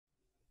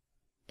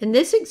In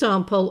this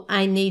example,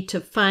 I need to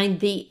find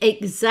the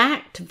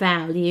exact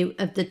value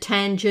of the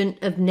tangent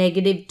of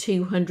negative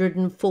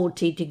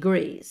 240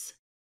 degrees.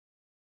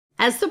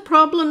 As the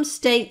problem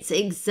states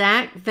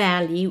exact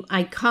value,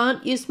 I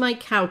can't use my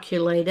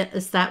calculator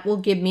as that will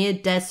give me a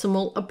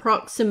decimal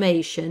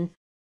approximation.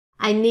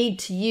 I need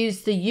to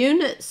use the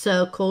unit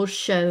circle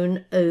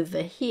shown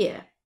over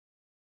here.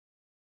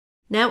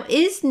 Now,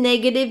 is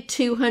negative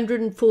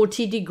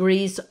 240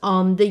 degrees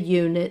on the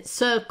unit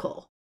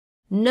circle?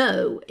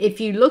 No. If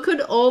you look at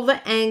all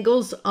the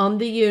angles on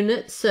the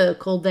unit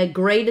circle, they're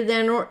greater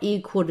than or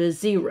equal to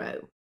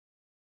 0.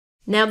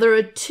 Now, there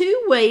are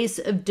two ways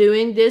of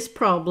doing this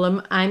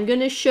problem. I'm going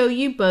to show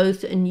you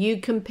both, and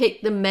you can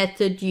pick the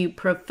method you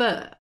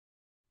prefer.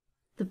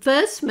 The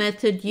first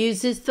method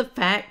uses the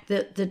fact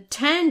that the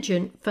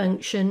tangent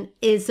function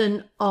is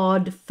an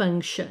odd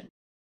function.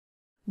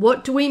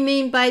 What do we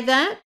mean by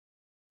that?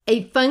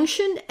 A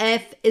function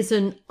f is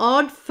an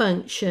odd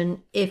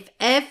function if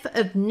f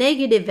of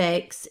negative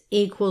x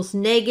equals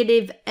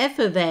negative f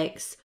of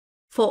x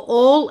for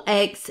all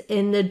x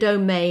in the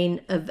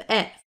domain of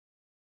f.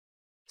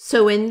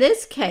 So in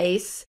this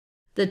case,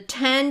 the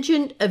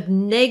tangent of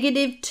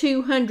negative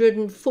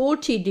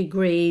 240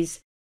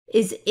 degrees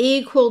is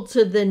equal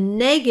to the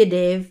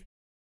negative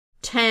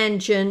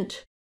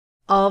tangent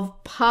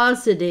of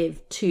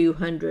positive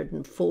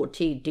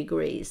 240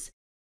 degrees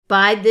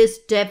by this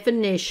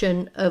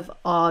definition of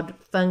odd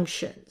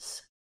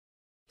functions.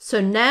 So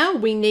now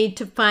we need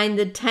to find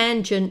the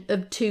tangent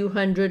of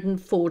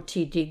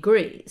 240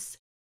 degrees.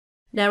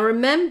 Now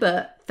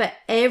remember, for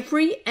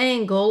every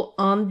angle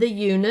on the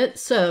unit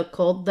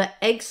circle, the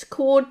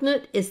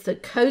x-coordinate is the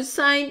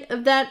cosine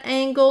of that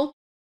angle,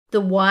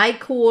 the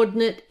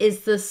y-coordinate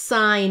is the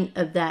sine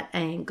of that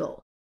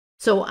angle.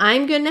 So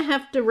I'm going to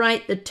have to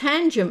write the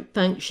tangent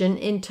function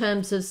in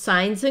terms of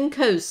sines and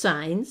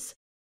cosines,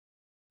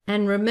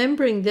 and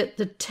remembering that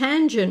the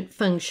tangent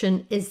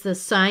function is the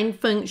sine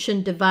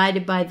function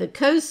divided by the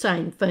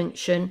cosine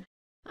function,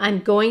 I'm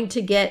going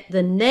to get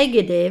the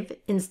negative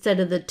instead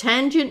of the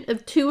tangent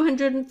of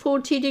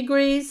 240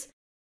 degrees.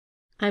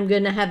 I'm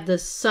going to have the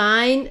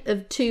sine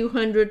of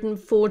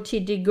 240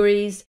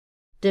 degrees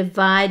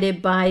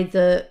divided by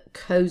the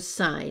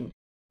cosine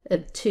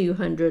of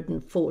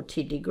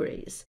 240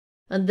 degrees.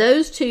 And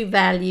those two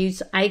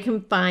values I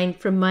can find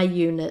from my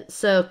unit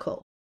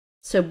circle.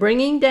 So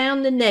bringing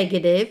down the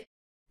negative,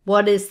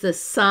 what is the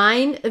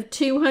sine of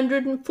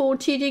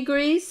 240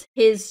 degrees?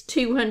 Here's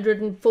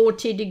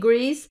 240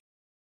 degrees.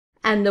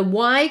 And the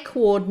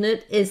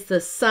y-coordinate is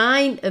the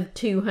sine of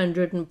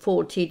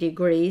 240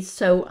 degrees.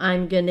 So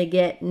I'm going to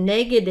get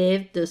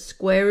negative the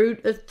square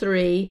root of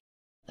 3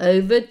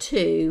 over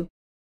 2,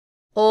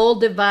 all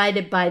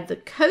divided by the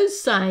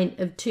cosine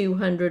of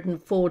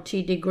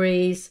 240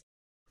 degrees,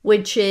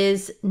 which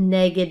is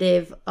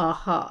negative a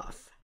half.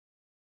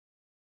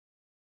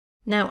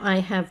 Now I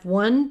have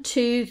 1,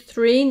 2,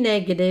 3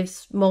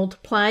 negatives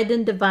multiplied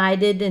and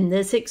divided in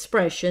this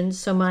expression,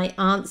 so my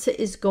answer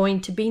is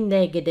going to be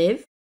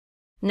negative.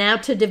 Now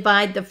to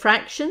divide the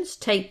fractions,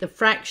 take the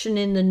fraction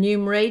in the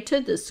numerator,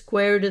 the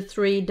square root of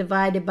 3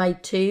 divided by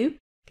 2,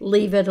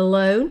 leave it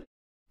alone.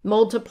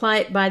 Multiply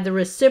it by the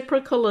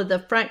reciprocal of the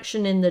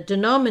fraction in the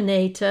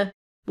denominator.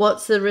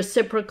 What's the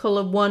reciprocal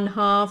of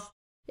 1/2?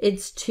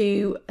 It's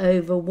 2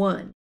 over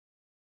 1.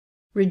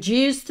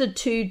 Reduce the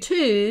two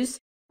 2's.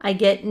 I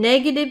get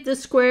negative the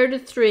square root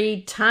of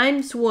 3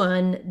 times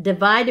 1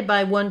 divided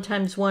by 1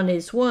 times 1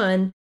 is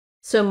 1.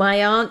 So my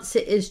answer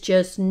is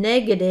just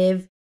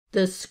negative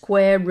the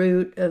square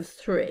root of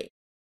 3.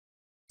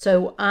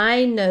 So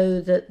I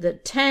know that the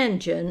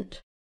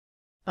tangent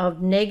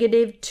of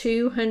negative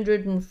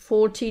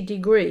 240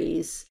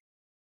 degrees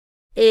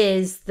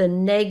is the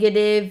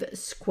negative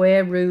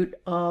square root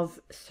of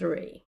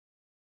 3.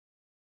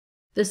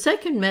 The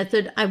second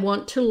method I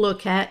want to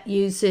look at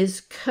uses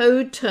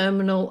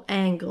coterminal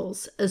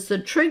angles, as the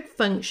trig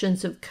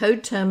functions of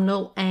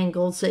coterminal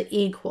angles are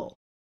equal.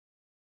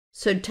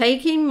 So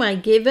taking my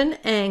given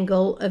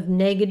angle of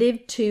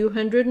negative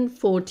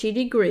 240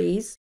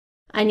 degrees,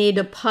 I need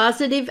a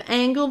positive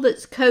angle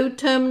that's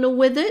coterminal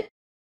with it,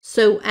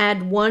 so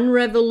add 1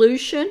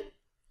 revolution,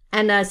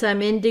 and as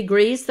I'm in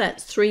degrees,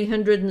 that's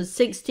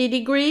 360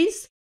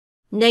 degrees.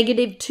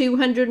 Negative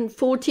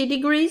 240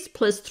 degrees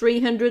plus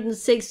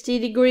 360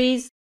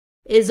 degrees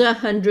is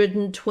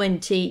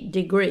 120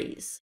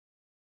 degrees.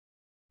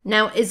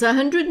 Now, is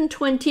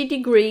 120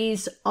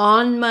 degrees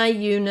on my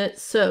unit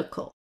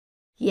circle?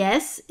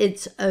 Yes,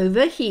 it's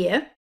over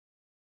here.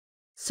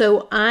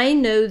 So I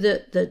know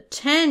that the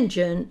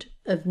tangent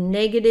of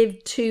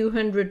negative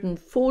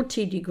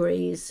 240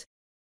 degrees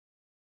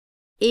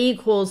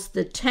equals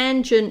the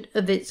tangent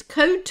of its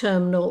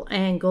coterminal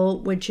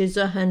angle, which is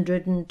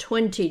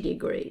 120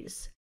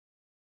 degrees.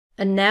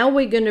 And now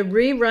we're going to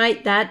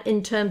rewrite that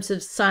in terms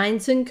of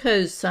sines and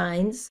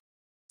cosines.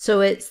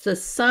 So it's the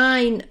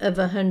sine of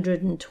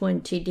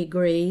 120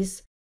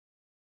 degrees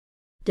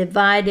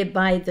divided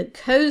by the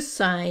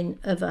cosine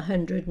of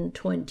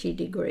 120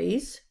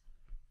 degrees.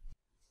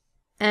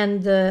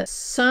 And the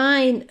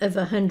sine of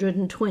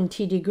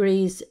 120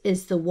 degrees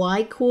is the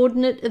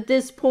y-coordinate of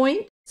this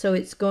point. So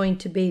it's going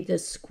to be the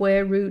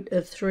square root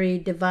of 3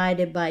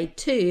 divided by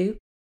 2,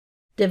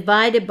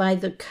 divided by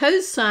the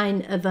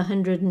cosine of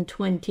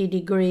 120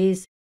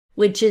 degrees,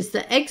 which is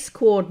the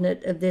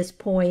x-coordinate of this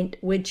point,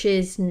 which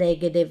is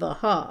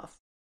 -1/2.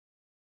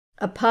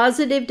 A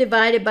positive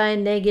divided by a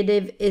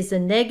negative is a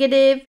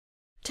negative.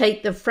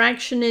 Take the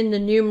fraction in the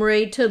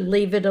numerator,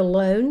 leave it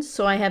alone.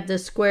 So I have the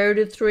square root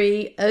of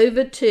 3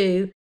 over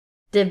 2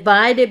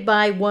 divided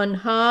by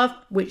 1/2,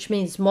 which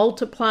means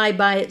multiply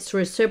by its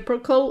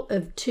reciprocal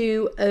of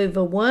 2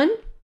 over 1.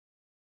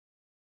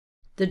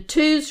 The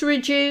 2's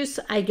reduce.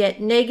 I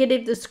get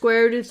negative the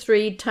square root of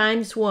 3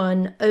 times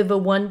 1 over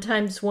 1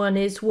 times 1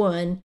 is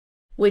 1,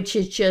 which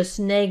is just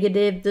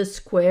negative the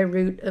square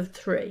root of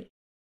 3.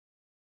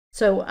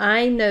 So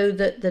I know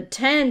that the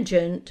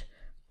tangent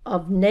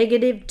of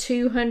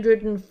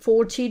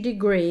 -240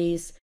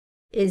 degrees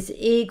is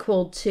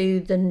equal to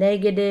the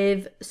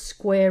negative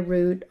square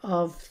root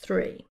of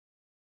 3.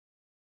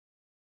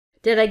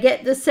 Did I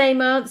get the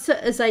same answer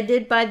as I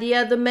did by the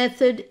other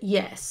method?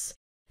 Yes.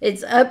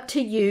 It's up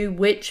to you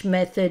which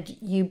method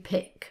you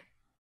pick.